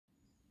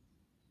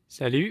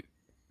Salut,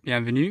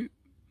 bienvenue.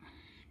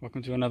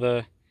 Welcome to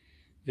another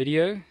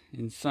video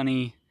in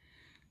sunny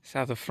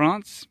south of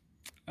France.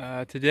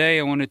 Today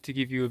I wanted to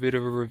give you a bit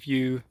of a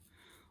review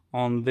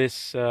on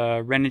this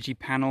Renogy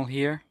panel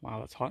here.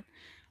 Wow, that's hot.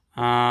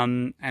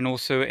 And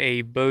also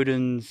a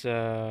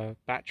Beaudens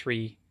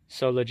battery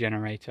solar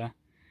generator,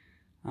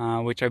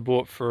 which I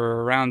bought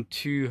for around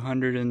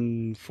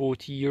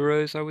 240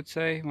 euros, I would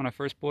say, when I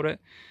first bought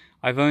it.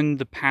 I've owned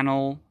the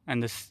panel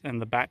and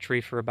the battery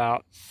for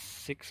about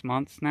 6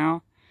 months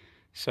now,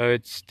 so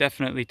it's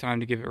definitely time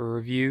to give it a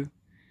review.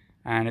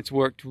 And it's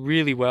worked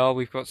really well.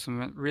 We've got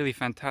some really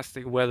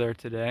fantastic weather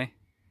today,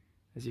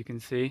 as you can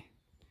see,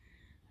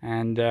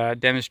 and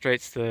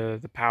demonstrates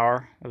the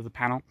power of the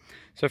panel.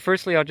 So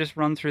firstly, I'll just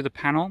run through the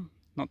panel,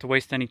 not to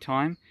waste any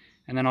time,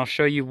 and then I'll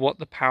show you what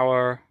the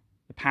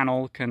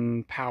panel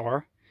can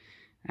power,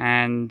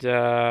 and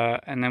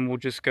then we'll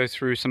just go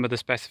through some of the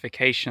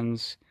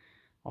specifications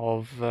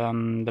of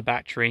the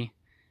battery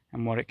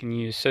and what it can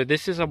use. So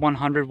this is a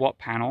 100-watt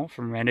panel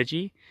from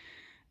Renogy.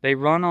 They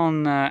run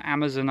on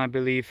Amazon, I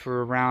believe,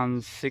 for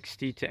around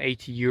 60 to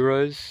 80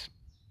 euros,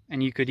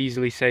 and you could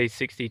easily say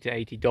 60 to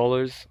 80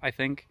 dollars, I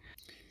think.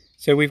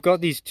 So we've got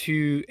these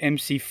two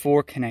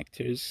MC4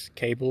 connectors,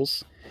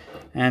 cables,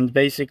 and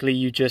basically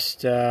you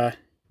just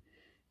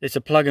it's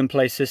a plug and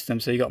play system.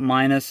 So you got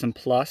minus and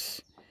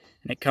plus,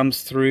 and it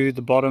comes through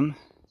the bottom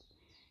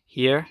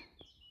here,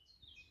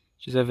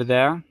 which is over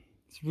there.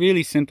 It's a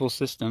really simple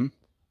system,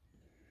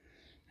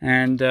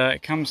 and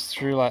it comes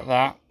through like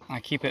that. I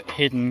keep it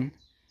hidden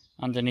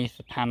underneath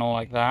the panel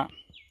like that,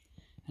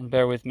 and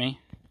bear with me.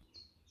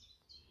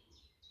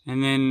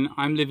 And then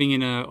I'm living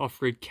in an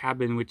off-grid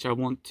cabin, which I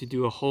want to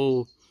do a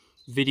whole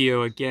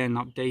video again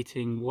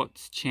updating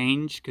what's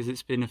changed, because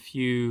it's been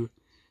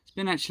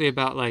actually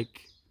about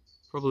like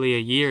probably a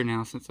year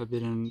now since I've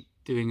been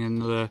doing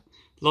another.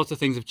 Lots of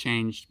things have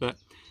changed, but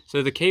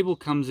so the cable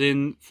comes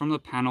in from the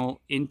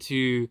panel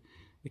into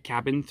the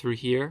cabin through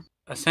here.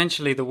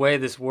 Essentially the way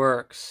this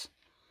works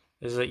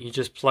is that you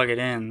just plug it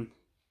in,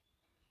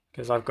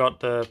 because I've got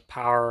the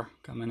power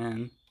coming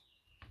in,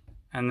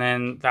 and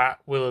then that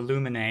will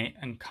illuminate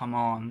and come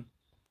on,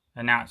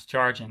 and now it's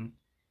charging,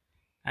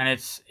 and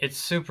it's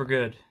super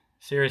good.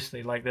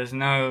 Seriously, like there's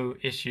no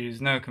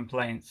issues, no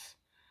complaints,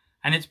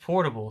 and it's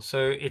portable, so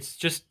it's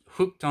just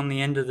hooked on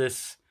the end of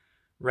this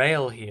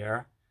rail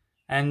here,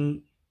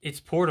 and it's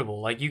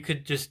portable. Like you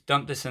could just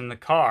dump this in the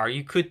car.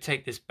 You could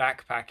take this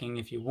backpacking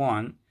if you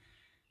want.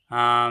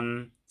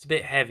 It's a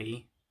bit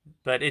heavy,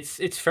 but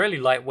it's fairly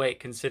lightweight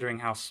considering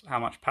how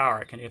much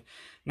power it can give.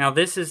 Now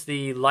this is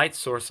the light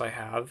source I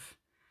have,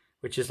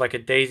 which is like a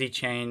daisy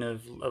chain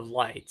of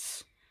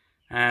lights.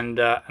 And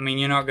I mean,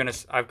 you're not gonna.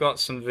 I've got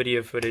some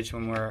video footage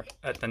when we're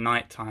at the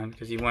night time,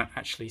 because you won't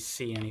actually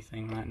see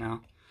anything right now.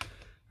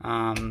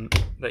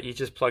 But you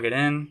just plug it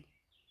in,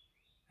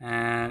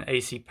 and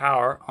AC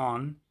power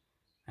on,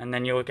 and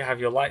then you'll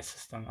have your light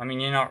system. I mean,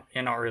 you're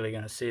not really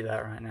going to see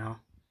that right now,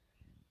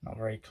 not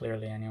very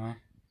clearly anyway.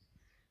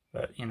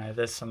 But you know,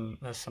 there's some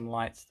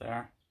lights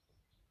there.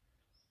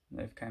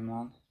 They've came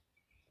on,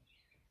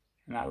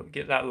 and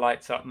that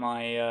lights up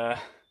my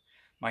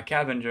my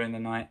cabin during the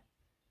night.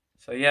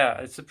 So yeah,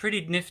 it's a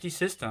pretty nifty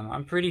system.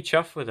 I'm pretty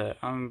chuffed with it.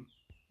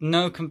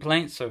 No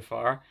complaints so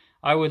far.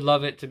 I would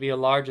love it to be a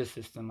larger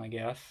system, I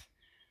guess,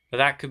 but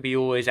that could be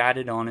always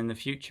added on in the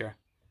future.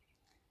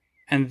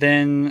 And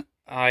then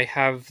I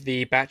have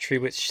the battery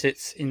which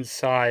sits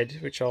inside,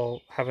 which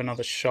I'll have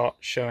another shot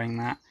showing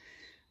that.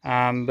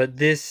 But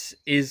this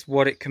is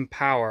what it can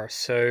power.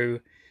 So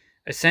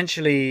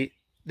essentially,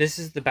 this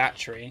is the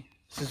battery.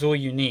 This is all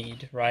you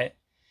need, right?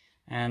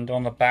 And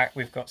on the back,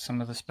 we've got some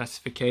of the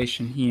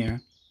specification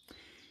here.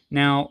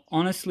 Now,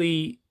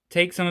 honestly,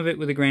 take some of it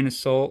with a grain of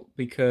salt,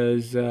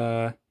 because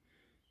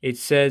it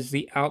says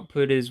the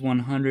output is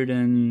 100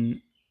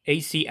 and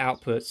AC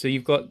output. So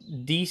you've got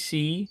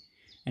DC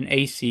and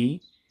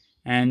AC,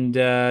 and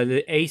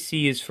the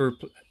AC is for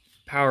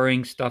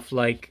powering stuff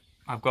like,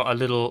 I've got a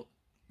little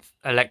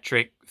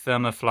electric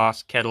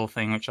thermoflask kettle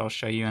thing, which I'll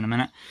show you in a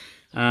minute,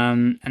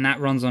 and that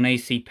runs on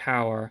AC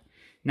power.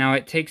 Now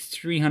it takes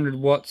 300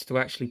 watts to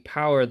actually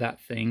power that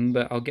thing,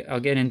 but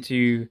I'll get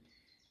into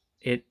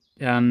it.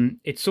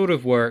 It sort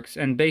of works,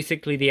 and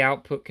basically the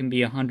output can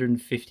be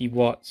 150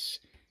 watts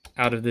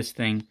out of this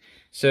thing.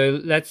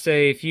 So let's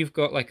say if you've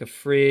got like a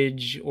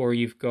fridge, or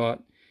you've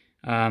got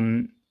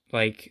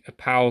like a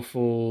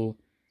powerful,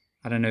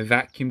 I don't know,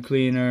 vacuum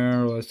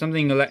cleaner or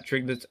something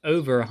electric that's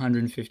over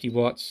 150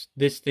 watts,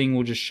 this thing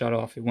will just shut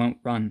off. It won't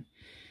run.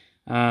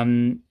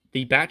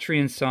 The battery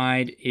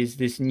inside is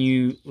this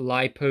new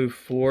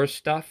LiPo4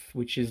 stuff,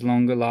 which is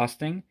longer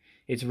lasting.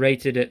 It's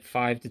rated at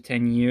 5 to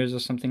 10 years or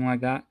something like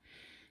that.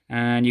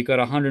 And you've got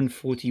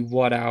 140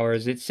 watt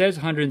hours. It says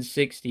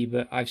 160,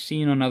 but I've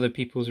seen on other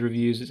people's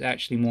reviews it's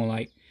actually more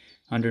like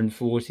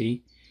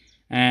 140.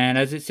 And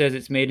as it says,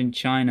 it's made in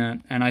China.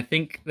 And I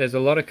think there's a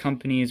lot of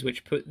companies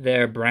which put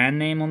their brand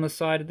name on the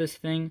side of this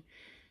thing.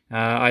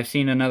 I've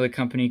seen another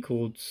company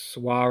called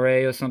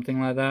Soare or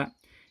something like that.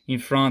 In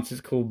France,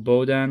 it's called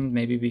Beaudens,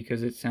 maybe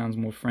because it sounds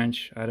more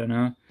French. I don't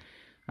know.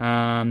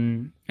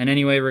 And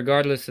anyway,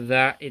 regardless of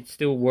that, it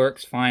still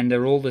works fine.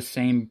 They're all the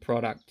same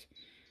product.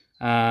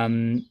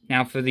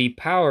 Now for the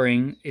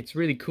powering, it's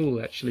really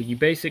cool actually. You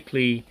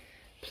basically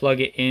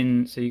plug it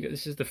in. So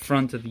this is the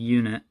front of the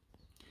unit,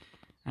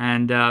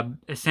 and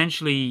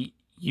essentially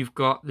you've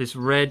got this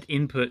red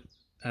input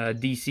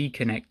DC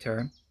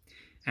connector,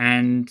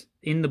 and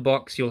in the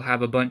box you'll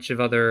have a bunch of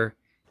other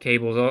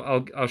cables.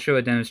 I'll show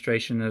a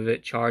demonstration of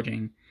it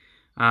charging.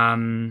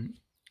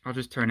 I'll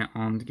just turn it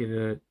on to give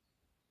an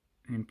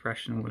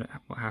impression of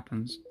what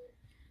happens.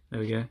 There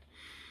we go.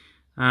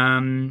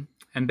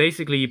 And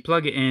basically you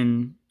plug it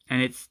in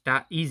and it's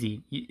that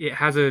easy. It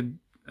has a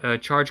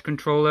charge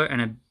controller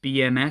and a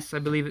BMS, I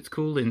believe it's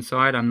called,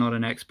 inside. I'm not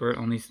an expert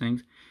on these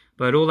things,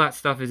 but all that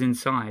stuff is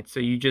inside. So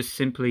you just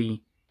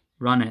simply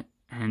run it,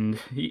 and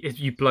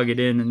you plug it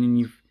in, and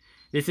then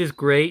this is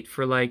great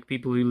for like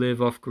people who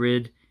live off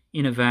grid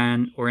in a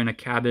van or in a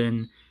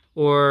cabin,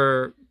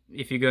 or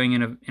if you're going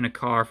in a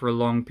car for a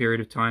long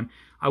period of time.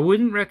 I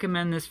wouldn't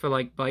recommend this for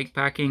like bike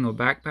packing or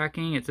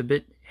backpacking. It's a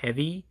bit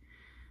heavy.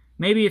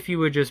 Maybe if you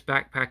were just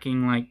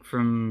backpacking like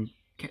from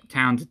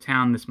town to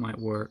town, this might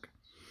work.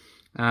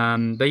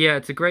 But yeah,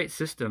 it's a great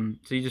system.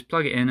 So you just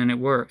plug it in and it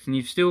works. And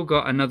you've still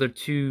got another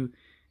 2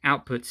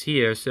 outputs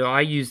here. So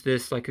I use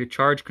this like a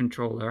charge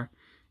controller,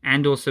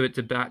 and also it's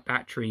a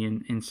battery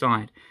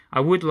inside. I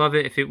would love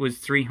it if it was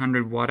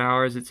 300 watt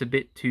hours. It's a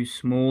bit too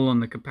small on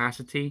the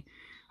capacity.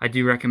 I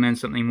do recommend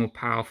something more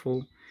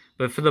powerful.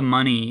 But for the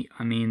money,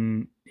 I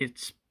mean,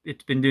 it's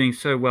been doing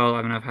so well.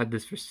 I mean, I've had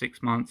this for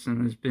 6 months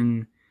and there's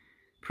been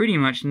pretty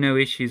much no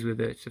issues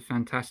with it. It's a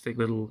fantastic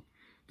little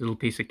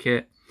piece of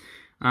kit.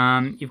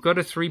 You've got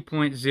a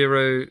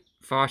 3.0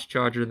 fast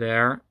charger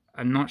there.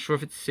 I'm not sure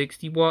if it's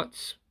 60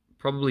 watts,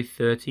 probably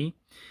 30.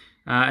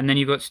 And then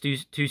you've got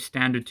two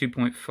standard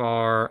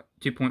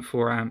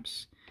 2.4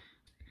 amps.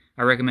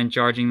 I recommend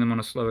charging them on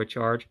a slower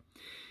charge.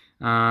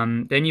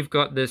 Then you've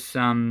got this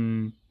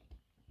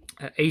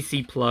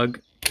AC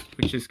plug,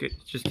 which is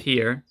just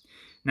here.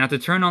 Now to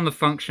turn on the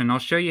function, I'll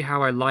show you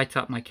how I light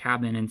up my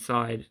cabin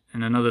inside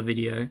in another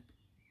video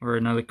or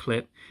another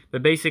clip.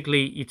 But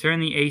basically, you turn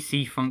the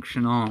AC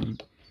function on.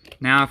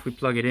 Now if we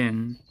plug it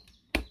in,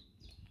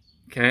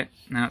 okay,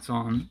 now it's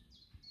on.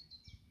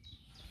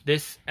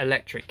 This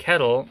electric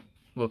kettle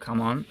will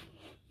come on,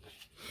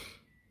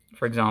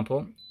 for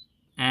example.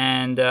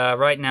 And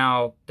right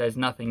now there's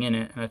nothing in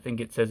it, and I think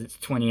it says it's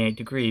 28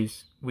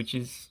 degrees, which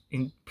is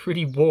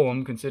pretty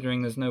warm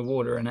considering there's no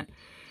water in it.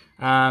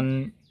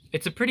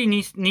 It's a pretty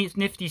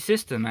nifty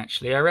system,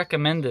 actually. I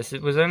recommend this.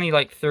 It was only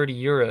like 30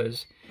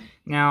 euros.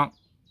 Now,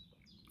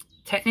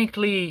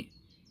 technically,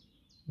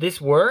 this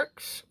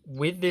works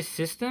with this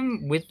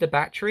system, with the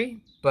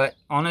battery, but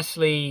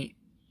honestly,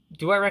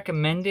 do I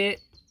recommend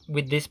it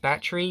with this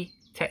battery?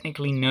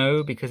 Technically,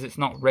 no, because it's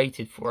not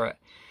rated for it.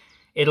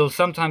 It'll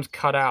sometimes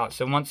cut out,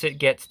 so once it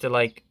gets to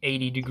like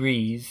 80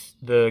 degrees,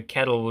 the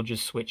kettle will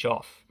just switch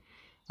off.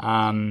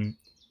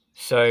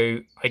 So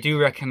I do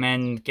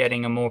recommend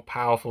getting a more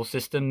powerful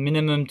system,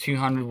 minimum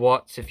 200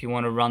 watts if you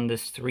want to run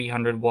this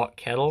 300 watt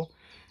kettle.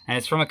 And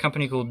it's from a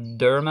company called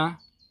Deerma,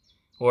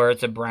 or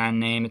it's a brand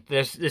name.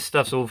 This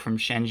stuff's all from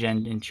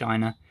Shenzhen in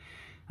China.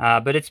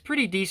 But it's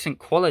pretty decent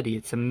quality.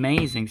 It's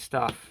amazing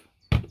stuff.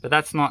 But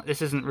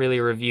this isn't really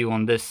a review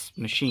on this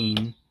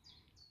machine.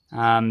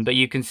 But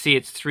you can see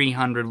it's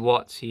 300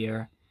 watts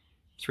here,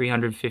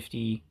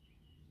 350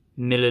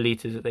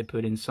 milliliters that they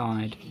put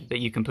inside, that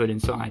you can put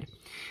inside.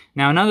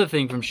 Now another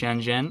thing from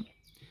Shenzhen,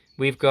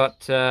 we've got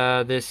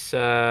this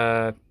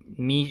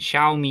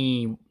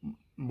Xiaomi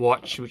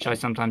watch, which I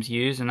sometimes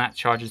use, and that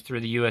charges through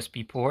the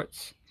USB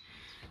ports.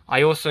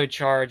 I also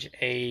charge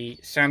a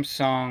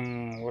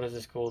Samsung, what is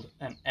this called?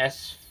 An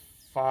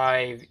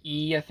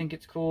S5e, I think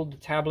it's called, the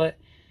tablet.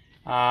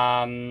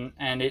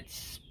 And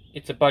it's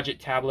a budget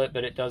tablet,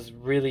 but it does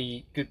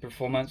really good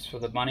performance for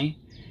the money.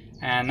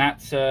 And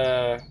that's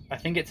I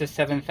think it's a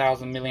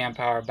 7,000 milliamp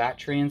hour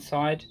battery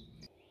inside.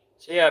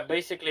 So yeah,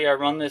 basically I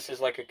run this as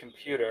like a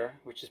computer,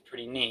 which is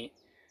pretty neat.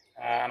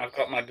 And I've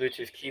got my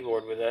Bluetooth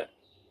keyboard with it.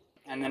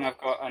 And then I've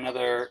got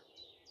another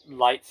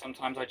light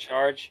sometimes I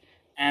charge.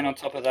 And on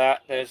top of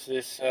that, there's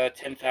this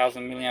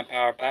 10,000 milliamp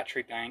hour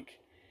battery bank,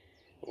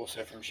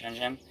 also from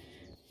Shenzhen.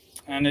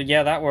 And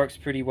yeah, that works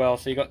pretty well.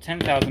 So you got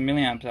 10,000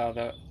 milliamps out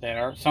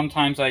there.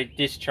 Sometimes I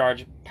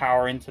discharge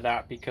power into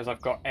that because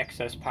I've got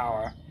excess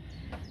power.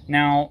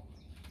 Now,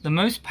 the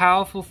most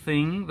powerful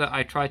thing that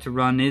I try to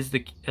run is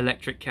the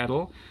electric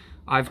kettle.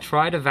 I've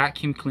tried a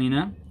vacuum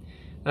cleaner.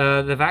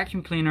 The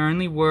vacuum cleaner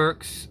only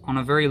works on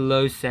a very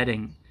low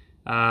setting.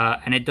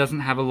 And it doesn't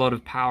have a lot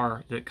of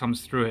power that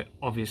comes through it,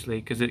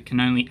 obviously, because it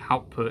can only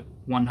output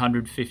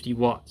 150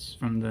 watts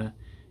from the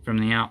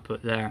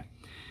output there.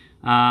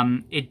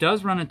 It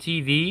does run a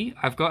TV.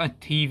 I've got a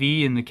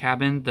TV in the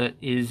cabin that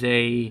is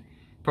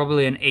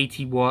probably an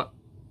 80 watt.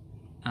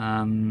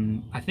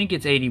 I think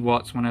it's 80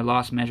 watts when I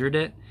last measured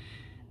it.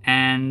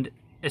 And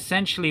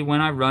essentially when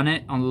I run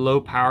it on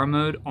low power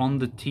mode on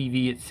the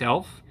TV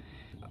itself,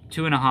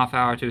 2.5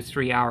 hour to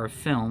 3 hour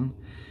film,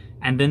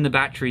 and then the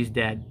battery's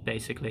dead,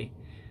 basically.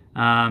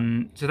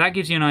 So that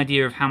gives you an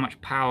idea of how much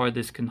power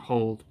this can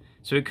hold.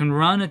 So it can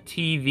run a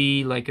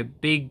TV, like a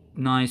big,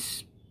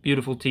 nice,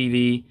 beautiful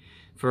TV,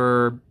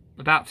 for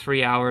about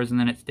 3 hours, and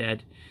then it's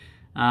dead.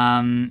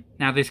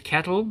 Now this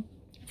kettle,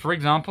 for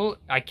example,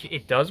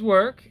 it does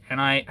work,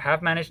 and I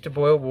have managed to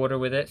boil water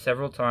with it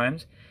several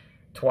times,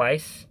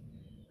 twice,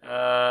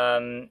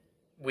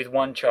 with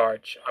one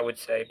charge, I would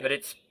say. But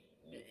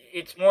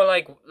it's more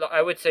like,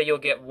 I would say you'll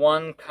get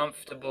one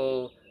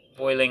comfortable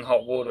boiling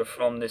hot water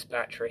from this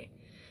battery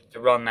to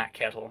run that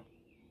kettle.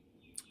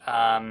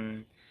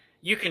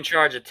 You can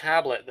charge a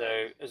tablet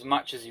though as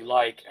much as you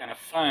like, and a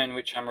phone,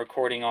 which I'm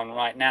recording on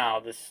right now.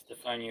 The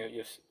phone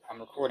I'm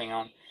recording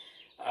on.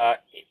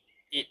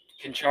 It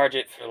can charge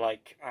it for,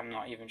 like, I'm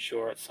not even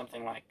sure. It's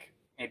something like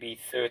maybe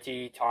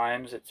 30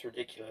 times. It's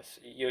ridiculous.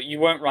 You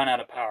won't run out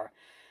of power.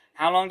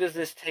 How long does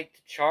this take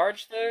to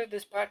charge though,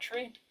 this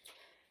battery?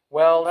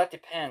 Well, that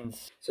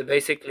depends. So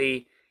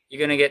basically, you're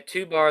going to get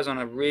 2 bars on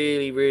a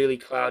really, really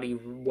cloudy,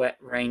 wet,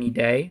 rainy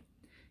day.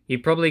 You're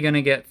probably going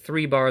to get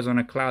 3 bars on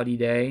a cloudy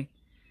day.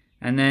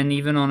 And then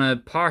even on a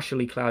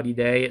partially cloudy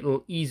day,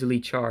 it'll easily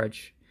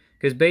charge.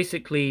 Because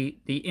basically,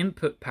 the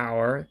input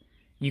power,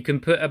 you can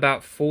put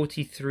about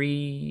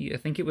 43, I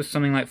think it was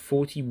something like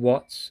 40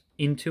 watts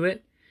into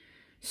it.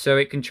 So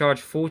it can charge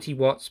 40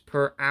 watts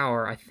per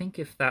hour, I think,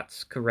 if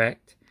that's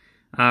correct,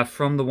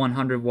 from the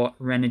 100 watt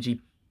Renogy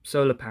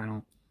solar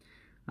panel.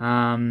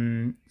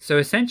 So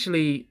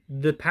essentially,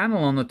 the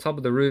panel on the top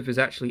of the roof is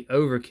actually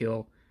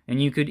overkill,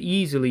 and you could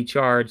easily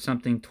charge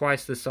something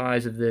twice the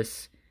size of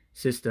this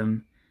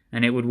system,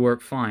 and it would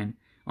work fine.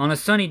 On a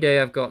sunny day,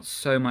 I've got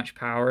so much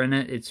power in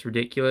it, it's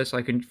ridiculous.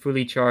 I can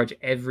fully charge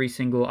every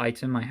single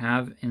item I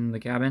have in the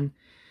cabin,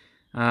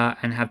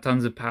 and have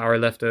tons of power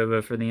left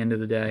over for the end of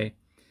the day.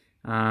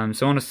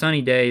 So on a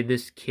sunny day,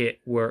 this kit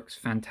works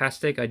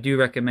fantastic. I do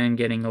recommend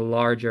getting a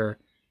larger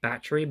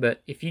battery,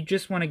 but if you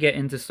just want to get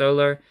into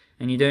solar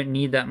and you don't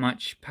need that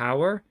much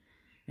power,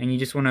 and you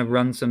just want to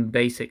run some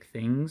basic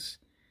things,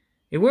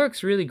 it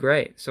works really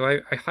great. So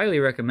I highly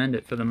recommend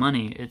it for the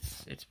money.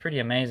 It's pretty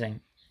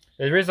amazing.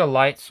 There is a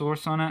light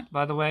source on it,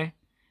 by the way,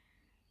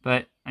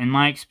 but in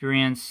my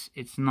experience,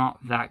 it's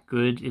not that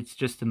good. It's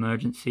just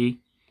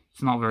emergency.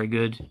 It's not very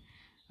good.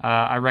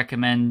 I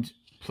recommend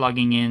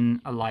plugging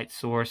in a light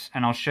source,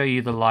 and I'll show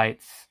you the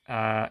lights.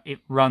 It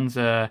runs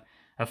a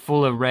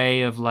full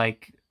array of,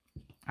 like,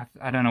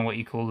 I don't know what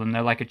you call them.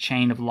 They're like a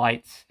chain of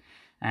lights,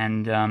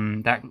 and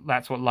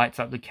that's what lights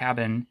up the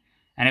cabin,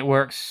 and it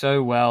works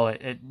so well.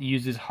 It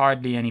uses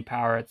hardly any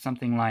power. It's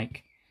something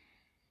like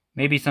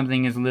maybe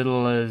something as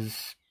little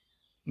as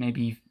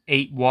maybe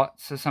 8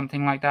 watts or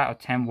something like that, or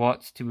 10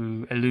 watts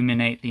to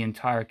illuminate the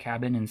entire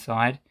cabin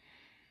inside.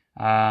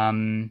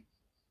 And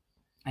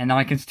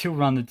I can still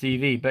run the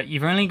TV, but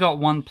you've only got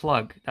one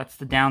plug. That's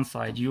the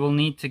downside. You will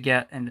need to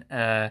get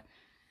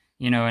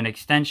an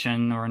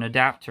extension or an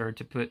adapter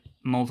to put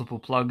multiple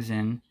plugs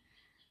in.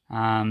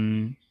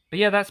 But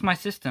yeah, that's my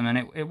system, and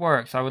it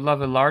works. I would love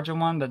a larger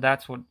one, but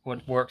that's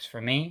what works for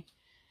me.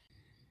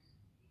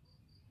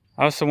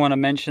 I also want to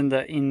mention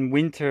that in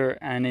winter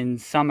and in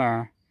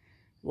summer,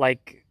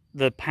 like,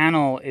 the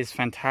panel is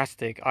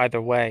fantastic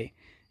either way.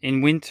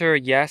 In winter,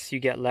 yes, you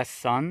get less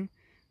sun,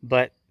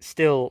 but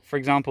still, for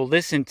example,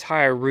 this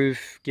entire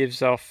roof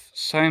gives off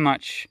so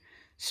much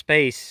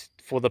space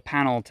for the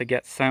panel to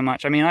get so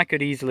much. I mean, I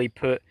could easily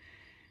put,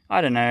 I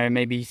don't know,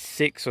 maybe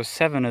 6 or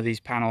 7 of these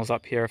panels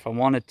up here if I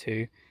wanted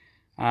to,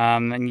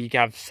 and you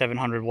have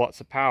 700 watts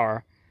of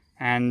power,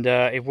 and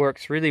it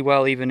works really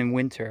well even in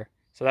winter.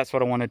 So that's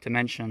what I wanted to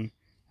mention.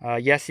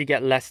 Yes, you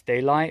get less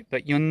daylight,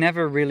 but you're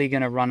never really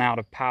going to run out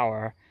of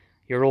power.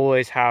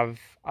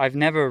 I've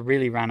never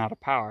really ran out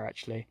of power,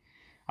 actually.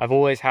 I've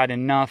always had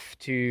enough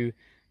to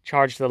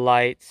charge the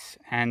lights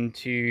and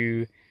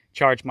to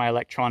charge my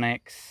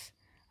electronics,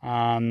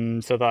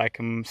 so that I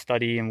can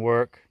study and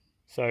work.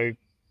 So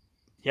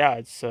yeah,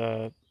 it's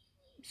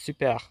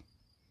super.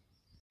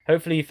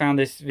 Hopefully you found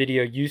this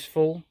video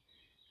useful.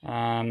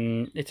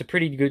 It's a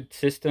pretty good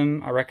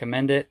system. I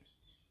recommend it.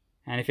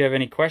 And if you have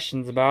any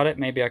questions about it,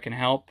 maybe I can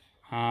help.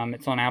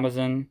 It's on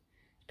Amazon.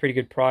 Pretty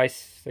good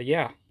price. So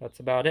yeah, that's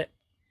about it.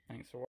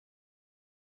 Thanks for watching.